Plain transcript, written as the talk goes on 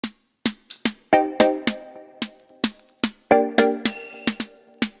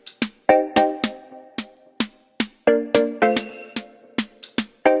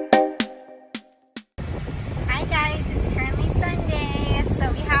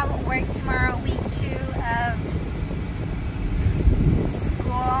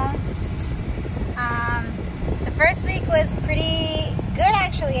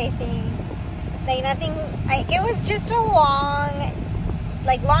Like nothing, it was just a long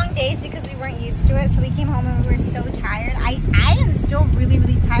days because we weren't used to it. So we came home and we were so tired. I am still really,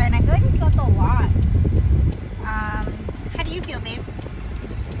 really tired, and I feel like we slept a lot. How do you feel, babe?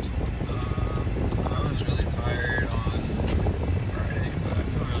 I was really tired on Friday, but I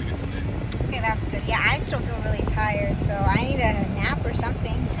feel really good today. Okay, that's good. Yeah, I still feel really tired, so I need a nap or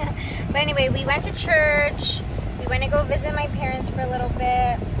something. But anyway, we went to church. We went to go visit my parents for a little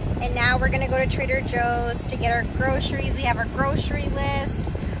bit. And now we're going to go to Trader Joe's to get our groceries. We have our grocery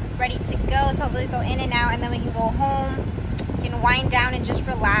list ready to go. So hopefully we go in and out, and then we can go home. We can wind down and just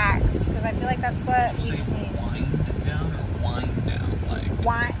relax. Because I feel like that's what we just need. Wind down or wind down? Like...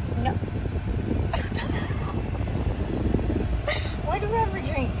 Wine? No. What do we ever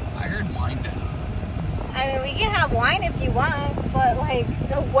drink? I heard wind down. I mean, we can have wine if you want. But like,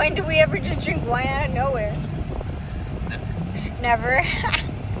 when do we ever just drink wine out of nowhere? Never.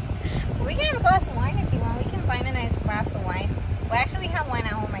 We can have a glass of wine if you want. We can find a nice glass of wine. Well, actually, we have wine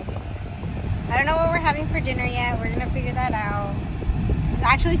at home, I think. I don't know what we're having for dinner yet. We're going to figure that out.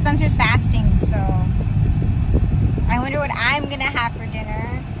 Actually, Spencer's fasting, so I wonder what I'm going to have for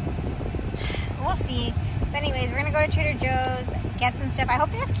dinner. We'll see. But anyways, we're going to go to Trader Joe's, get some stuff. I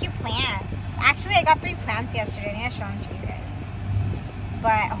hope they have cute plants. Actually, I got 3 plants yesterday. I need to show them to you guys.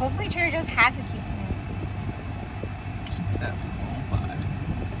 But hopefully Trader Joe's has a cute plant.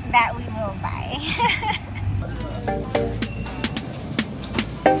 That we will buy.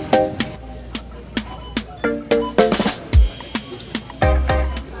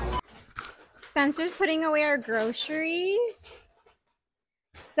 Spencer's putting away our groceries.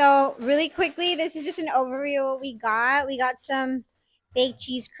 So really quickly, this is just an overview of what we got. We got some baked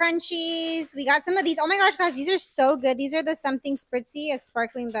cheese crunchies. We got some of these. Oh my gosh, guys, these are so good. These are the something spritzy, a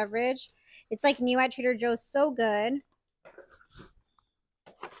sparkling beverage. It's like new at Trader Joe's, so good.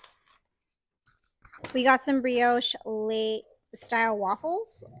 We got some brioche late style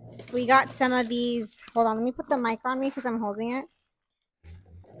waffles. We got some of these. Hold on, let me put the mic on me because I'm holding it.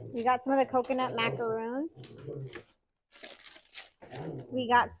 We got some of the coconut macaroons. We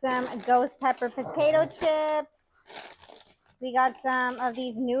got some ghost pepper potato chips. We got some of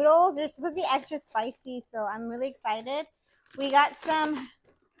these noodles. They're supposed to be extra spicy, so I'm really excited. We got some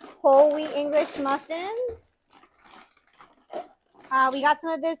whole wheat English muffins. We got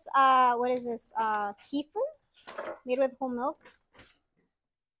some of this, what is this, kefir, made with whole milk.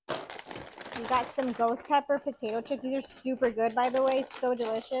 We got some ghost pepper potato chips. These are super good, by the way, so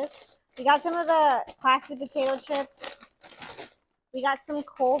delicious. We got some of the classic potato chips. We got some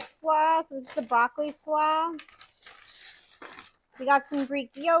coleslaw, so this is the broccoli slaw. We got some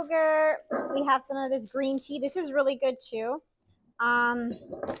Greek yogurt. We have some of this green tea. This is really good, too.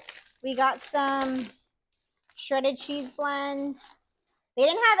 We got some shredded cheese blend. They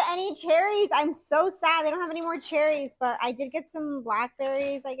didn't have any cherries. I'm so sad they don't have any more cherries, but I did get some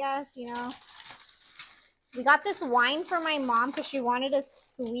blackberries, I guess, you know. We got this wine for my mom because she wanted a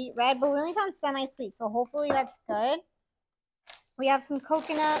sweet red, but we only found semi-sweet, so hopefully that's good. We have some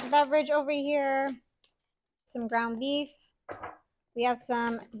coconut beverage over here, some ground beef. We have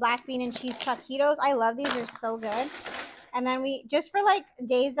some black bean and cheese taquitos. I love these. They're so good. And then we, just for like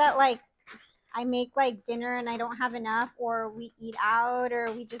days that like I make like dinner and I don't have enough, or we eat out,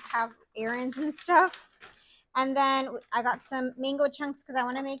 or we just have errands and stuff. And then I got some mango chunks because I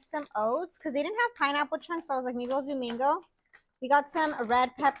want to make some oats because they didn't have pineapple chunks. So I was like, maybe I'll do mango. We got some red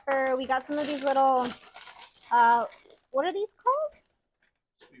pepper. We got some of these little, what are these called?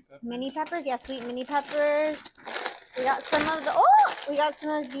 Sweet peppers. Mini peppers. Yeah, sweet mini peppers. We got some of the, we got some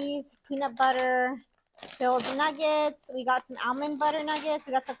of these peanut butter filled nuggets. We got some almond butter nuggets.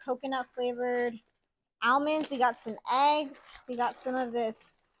 We got the coconut flavored almonds. We got some eggs. We got some of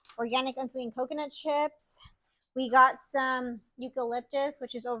this organic unsweetened coconut chips. We got some eucalyptus,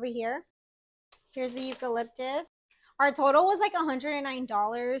 which is over here. Here's the eucalyptus. Our total was like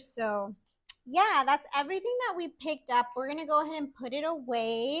 $109. So yeah, that's everything that we picked up. We're going to go ahead and put it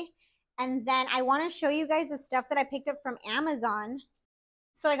away. And then I want to show you guys the stuff that I picked up from Amazon.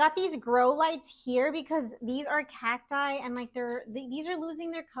 So I got these grow lights here because these are cacti and like these are losing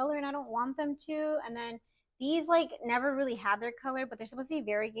their color and I don't want them to. And then these like never really had their color, but they're supposed to be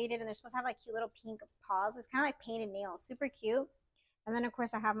variegated and they're supposed to have like cute little pink paws. It's kind of like painted nails, super cute. And then of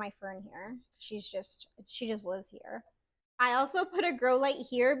course I have my fern here. She just lives here. I also put a grow light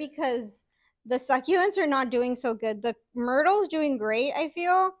here because the succulents are not doing so good. The myrtle's doing great, I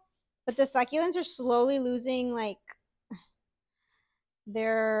feel, but the succulents are slowly losing like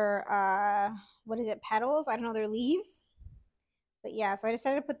their what is it, petals? I don't know, their leaves. But yeah, so I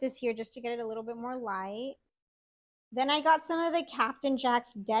decided to put this here just to get it a little bit more light. Then I got some of the Captain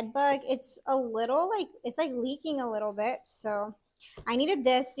Jack's Dead Bug. It's a little like, it's like leaking a little bit. So I needed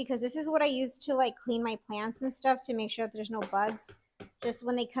this because this is what I use to like clean my plants and stuff to make sure that there's no bugs just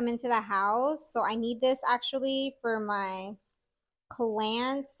when they come into the house. So I need this actually for my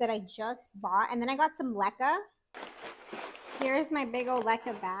plants that I just bought. And then I got some leca. Here's my big old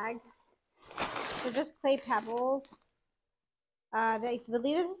leca bag. They're just clay pebbles. I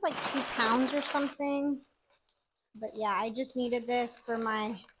believe this is like 2 pounds or something. But yeah, I just needed this for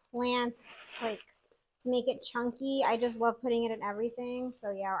my plants, like to make it chunky. I just love putting it in everything.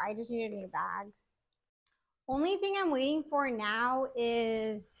 So yeah, I just needed a new bag. Only thing I'm waiting for now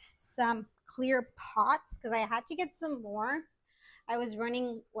is some clear pots because I had to get some more. I was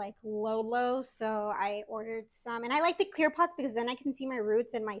running like low, so I ordered some. And I like the clear pots because then I can see my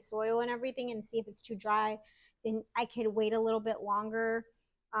roots and my soil and everything and see if it's too dry. Then I could wait a little bit longer.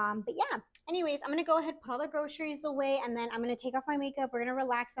 But yeah, anyways, I'm going to go ahead and put all the groceries away, and then I'm going to take off my makeup. We're going to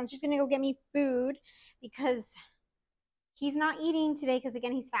relax. I'm just going to go get me food because he's not eating today because,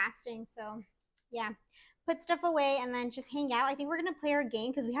 again, he's fasting. So yeah, put stuff away and then just hang out. I think we're going to play our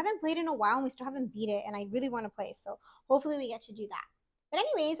game because we haven't played in a while and we still haven't beat it, and I really want to play. So hopefully we get to do that. But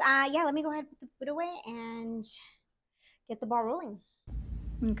anyways, yeah, let me go ahead and put the food away and get the ball rolling.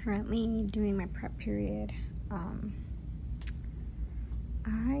 I'm currently doing my prep period.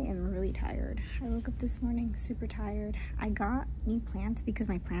 I am really tired. I woke up this morning super tired. I got new plants because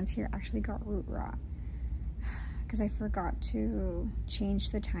my plants here actually got root rot because I forgot to change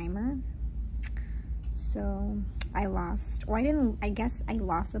the timer. So I lost, well, I guess I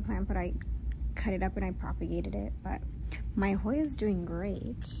lost the plant, but I cut it up and I propagated it. But my Hoya is doing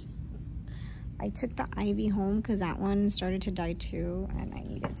great. I took the ivy home because that one started to die too, and I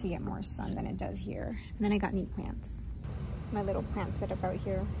needed to get more sun than it does here. And then I got new plants. My little plant setup out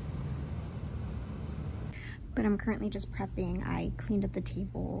here. But I'm currently just prepping. I cleaned up the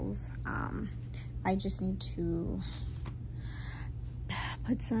tables. I just need to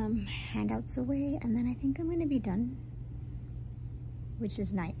put some handouts away, and then I think I'm gonna be done, which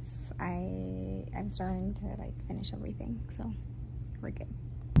is nice. I'm starting to like finish everything, so we're good.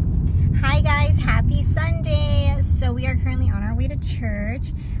 Hi guys, happy Sunday. So we are currently on our way to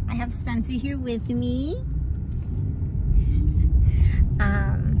church. I have Spencer here with me.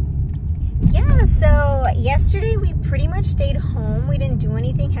 Yeah, so yesterday we pretty much stayed home. We didn't do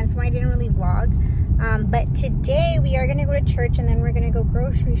anything, hence why I didn't really vlog. But today we are gonna go to church, and then we're gonna go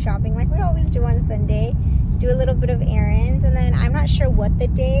grocery shopping like we always do on Sunday. Do a little bit of errands, and then I'm not sure what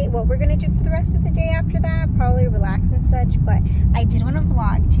we're gonna do for the rest of the day after that. Probably relax and such, but I did want to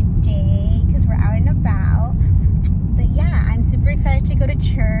vlog today because we're out and about. But yeah, I'm super excited to go to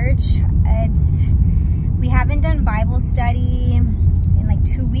church. We haven't done Bible study in like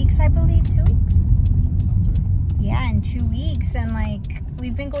 2 weeks, I believe. 2 weeks? Yeah, in 2 weeks. And like,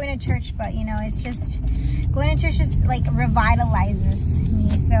 we've been going to church, but you know, it's just, going to church just like revitalizes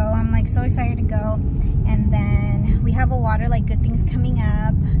me. So I'm like so excited to go. And then we have a lot of like good things coming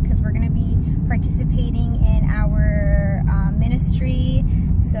up because we're going to be participating in our ministry.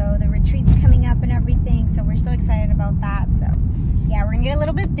 So the retreat's coming up and everything. So we're so excited about that. So yeah, we're gonna get a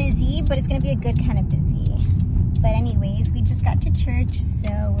little bit busy, but it's gonna be a good kind of busy. But anyways, we just got to church,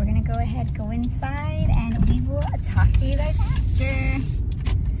 so we're gonna go ahead, go inside, and we will talk to you guys after.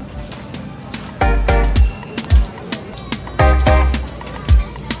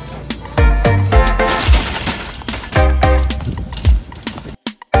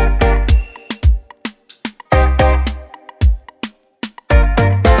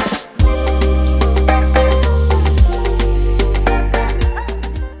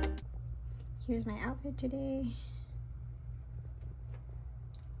 Here's my outfit today.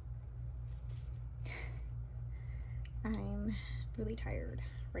 I'm really tired,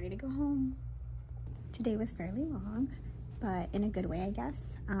 ready to go home. Today was fairly long, but in a good way, I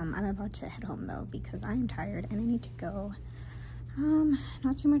guess. I'm about to head home though because I'm tired and I need to go.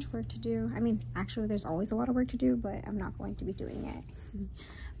 Not too much work to do. I mean, actually there's always a lot of work to do, but I'm not going to be doing it. I'm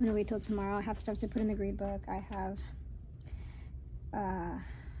gonna wait till tomorrow. I have stuff to put in the grade book. I have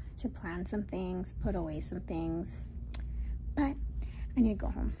to plan some things, put away some things, but I need to go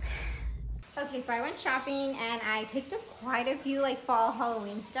home. Okay, so I went shopping and I picked up quite a few like fall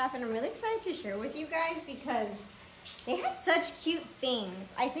Halloween stuff, and I'm really excited to share with you guys because they had such cute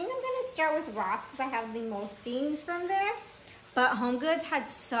things. I think I'm gonna start with Ross because I have the most things from there, but Home Goods had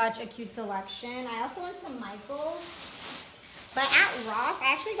such a cute selection. I also went to Michael's, but at Ross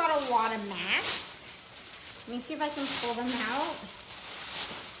I actually got a lot of mats. Let me see if I can pull them out.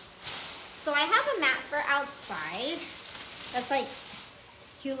 So I have a mat for outside that's like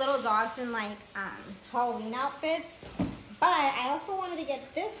cute little dogs in like Halloween outfits. But I also wanted to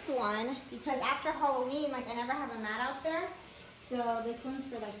get this one because after Halloween, like I never have a mat out there. So this one's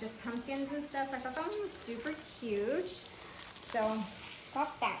for like just pumpkins and stuff. So I thought that one was super cute. So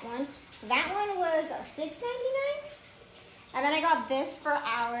got that one. That one was $6.99. And then I got this for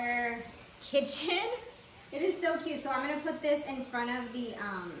our kitchen. It is so cute. So I'm gonna put this in front of the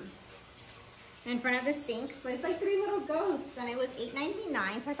sink. But it's like 3 little ghosts, and it was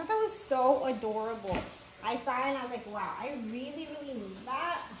 $8.99. So I thought that was so adorable. I saw it and I was like, wow, I really, really need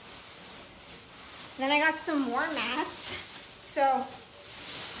that. Then I got some more mats. So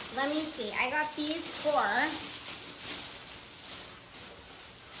let me see. I got these for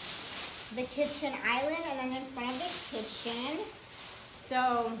the kitchen island and then in front of the kitchen.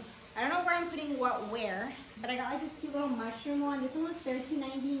 So I don't know where I'm putting what where, but I got like this cute little mushroom one. This one was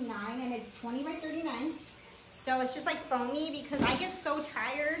 $13.99 and it's 20 by 39. So it's just like foamy because I get so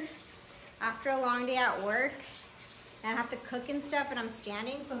tired after a long day at work and I have to cook and stuff and I'm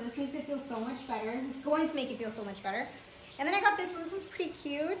standing. So this makes it feel so much better. It's going to make it feel so much better. And then I got this one. This one's pretty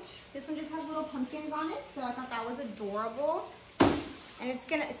cute. This one just has little pumpkins on it. So I thought that was adorable. And it's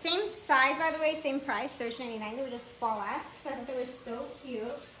gonna, same size by the way, same price, $13.99. They were just fall ass. So I thought they were so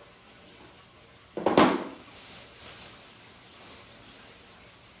cute.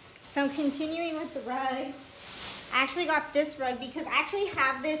 So I'm continuing with the rugs. I actually got this rug because I actually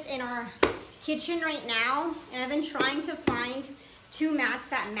have this in our kitchen right now. And I've been trying to find 2 mats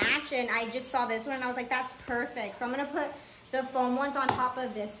that match. And I just saw this one and I was like, that's perfect. So I'm gonna put the foam ones on top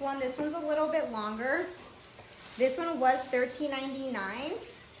of this one. This one's a little bit longer. This one was $13.99.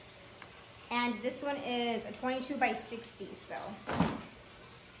 And this one is a 22 by 60. So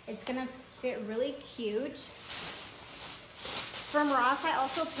it's gonna fit really cute. From Ross, I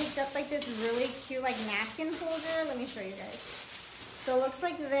also picked up like this really cute like napkin holder. Let me show you guys. So it looks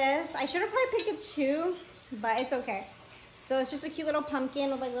like this. I should have probably picked up 2, but it's okay. So it's just a cute little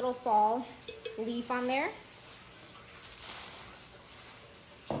pumpkin with like little fall leaf on there.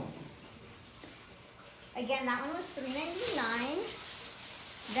 Again, that one was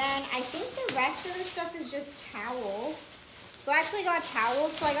 $3.99. Then I think the rest of the stuff is just towels. So I actually got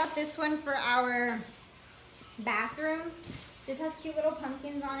towels. So I got this one for our bathroom. This has cute little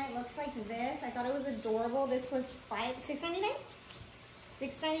pumpkins on it. Looks like this. I thought it was adorable. This was $6.99?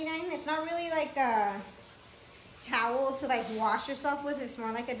 $6.99. It's not really like a towel to like wash yourself with. It's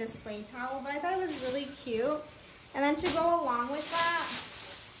more like a display towel, but I thought it was really cute. And then to go along with that,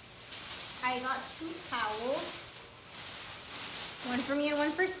 I got 2 towels. One for me and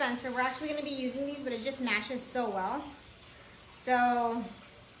one for Spencer. We're actually going to be using these, but it just matches so well. So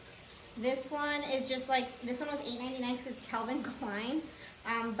this one is just like, this one was $8.99 because it's Calvin Klein.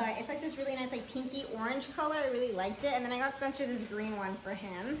 But it's like this really nice like pinky orange color. I really liked it. And then I got Spencer this green one for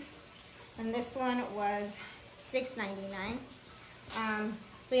him. And this one was $6.99.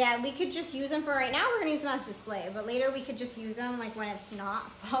 So yeah, we could just use them for right now. We're gonna use them as display, but later we could just use them like when it's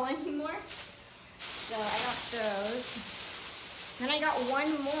not fall anymore. So I got those. Then I got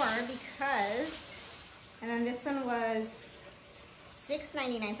one more because, and then this one was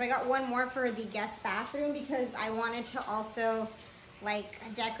 $6.99. So I got one more for the guest bathroom because I wanted to also like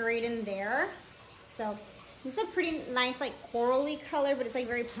decorate in there. So this is a pretty nice like corally color, but it's like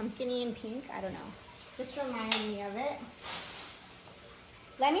very pumpkin-y and pink. I don't know. Just reminded me of it.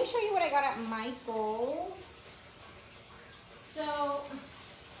 Let me show you what I got at Michael's. So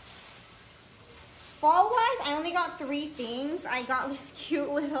fall-wise, I only got 3 things. I got this cute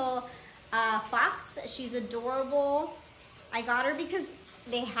little fox. She's adorable. I got her because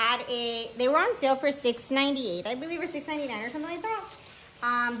they were on sale for $6.98, I believe, or $6.99 or something like that.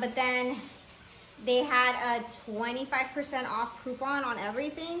 But then they had a 25% off coupon on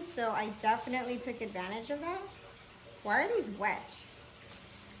everything, so I definitely took advantage of that. Why are these wet?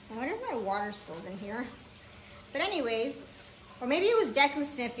 I wonder if my water spilled in here. But anyways, or maybe it was Deku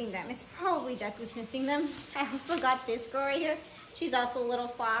sniffing them. It's probably Deku sniffing them. I also got this girl right here. She's also a little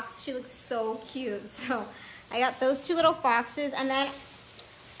fox. She looks so cute. So I got those 2 little foxes. And then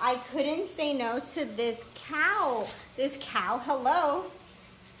I couldn't say no to this cow. This cow, hello.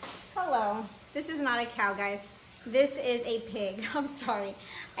 Hello. This is not a cow, guys. This is a pig. I'm sorry.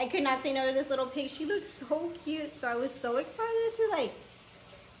 I could not say no to this little pig. She looks so cute. So I was so excited to like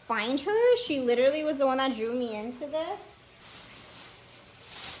find her. She literally was the one that drew me into this.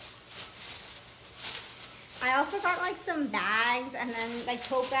 I also got like some bags and then like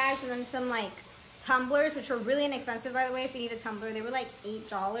tote bags and then some like tumblers, which were really inexpensive, by the way. If you need a tumbler, they were like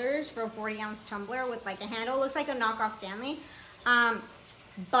 $8 for a 40-ounce tumbler with like a handle. Looks like a knockoff Stanley.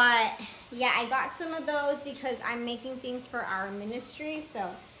 But yeah, I got some of those because I'm making things for our ministry, so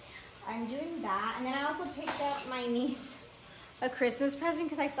I'm doing that. And then I also picked up my niece a Christmas present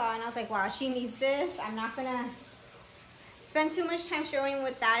because I saw it and I was like, wow, she needs this. I'm not gonna spend too much time showing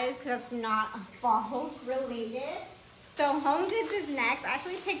what that is because it's not fall related. So Home Goods is next. I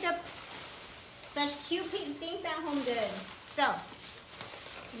actually picked up such cute pink things at Home Goods. So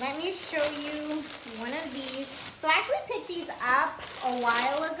let me show you one of these. So I actually picked these up a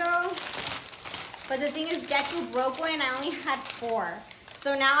while ago, but the thing is Decor broke one and I only had 4.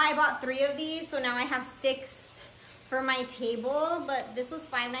 So now I bought 3 of these, so now I have 6 for my table, but this was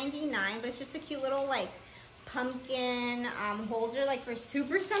 $5.99, but it's just a cute little like pumpkin holder like for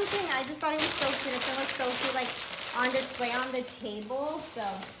soup or something. I just thought it was so cute. It's gonna look so cute like on display on the table. So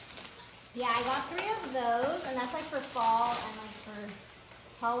yeah, I got 3 of those, and that's like for fall and like for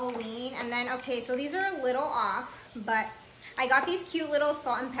Halloween. And then, okay, so these are a little off, but I got these cute little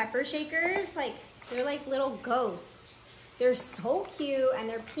salt and pepper shakers. Like, they're like little ghosts. They're so cute, and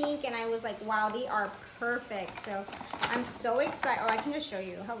they're pink, and I was like, wow, they are perfect. So I'm so excited. Oh, I can just show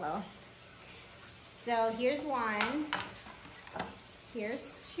you. Hello. So here's one.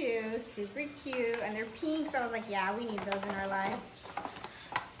 Here's 2, super cute, and they're pink. So I was like, yeah, we need those in our life.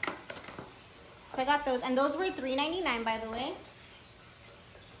 So I got those, and those were $3.99, by the way.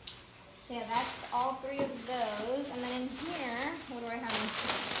 So yeah, that's all 3 of those. And then in here, what do I have in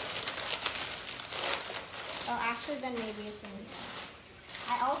here? Oh, actually, then maybe it's in here.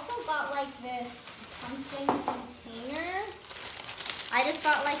 I also got like this pumpkin container. I just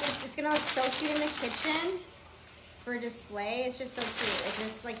thought like it's gonna look so cute in the kitchen for display. It's just so cute. It's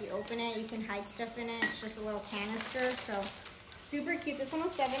just like you open it, you can hide stuff in it. It's just a little canister, so super cute. This one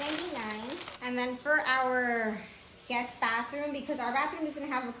was $7.99. And then for our guest bathroom, because our bathroom doesn't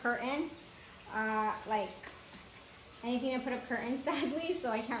have a curtain, like anything to put up curtains sadly, so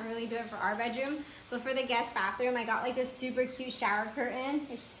I can't really do it for our bedroom. But for the guest bathroom, I got like this super cute shower curtain.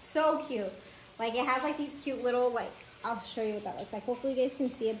 It's so cute. Like it has like these cute little like, I'll show you what that looks like. Hopefully you guys can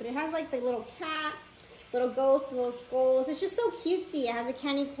see it, but it has like the little cat, little ghosts, little skulls. It's just so cutesy. It has a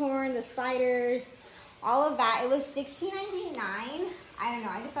candy corn, the spiders, all of that. It was $16.99. I don't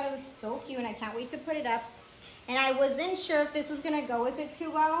know, I just thought it was so cute and I can't wait to put it up. And I wasn't sure if this was gonna go with it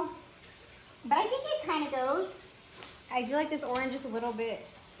too well, but I think it kind of goes. I feel like this orange is a little bit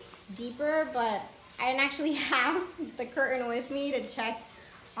deeper, but I didn't actually have the curtain with me to check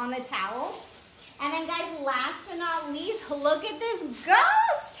on the towel. And then guys, last but not least, look at this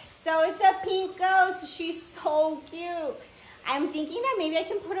ghost. So it's a pink ghost. She's so cute. I'm thinking that maybe I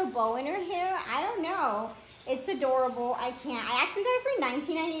can put a bow in her hair. I don't know. It's adorable. I can't. I actually got it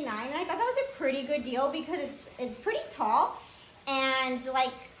for $19.99, and I thought that was a pretty good deal because it's pretty tall, and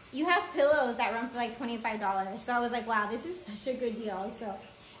like you have pillows that run for like $25. So I was like, wow, this is such a good deal. So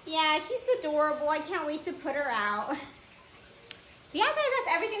yeah, she's adorable. I can't wait to put her out. But yeah, guys,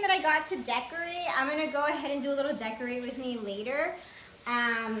 that's everything that I got to decorate. I'm gonna go ahead and do a little decorate with me later.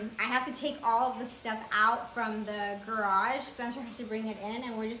 I have to take all of the stuff out from the garage. Spencer has to bring it in,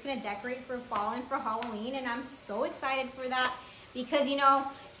 and we're just gonna decorate for fall and for Halloween, and I'm so excited for that because, you know,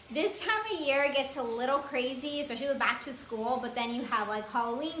 this time of year it gets a little crazy, especially with back to school, but then you have like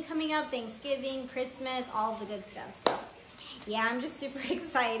Halloween coming up, Thanksgiving, Christmas, all of the good stuff. So yeah, I'm just super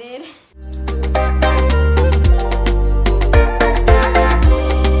excited.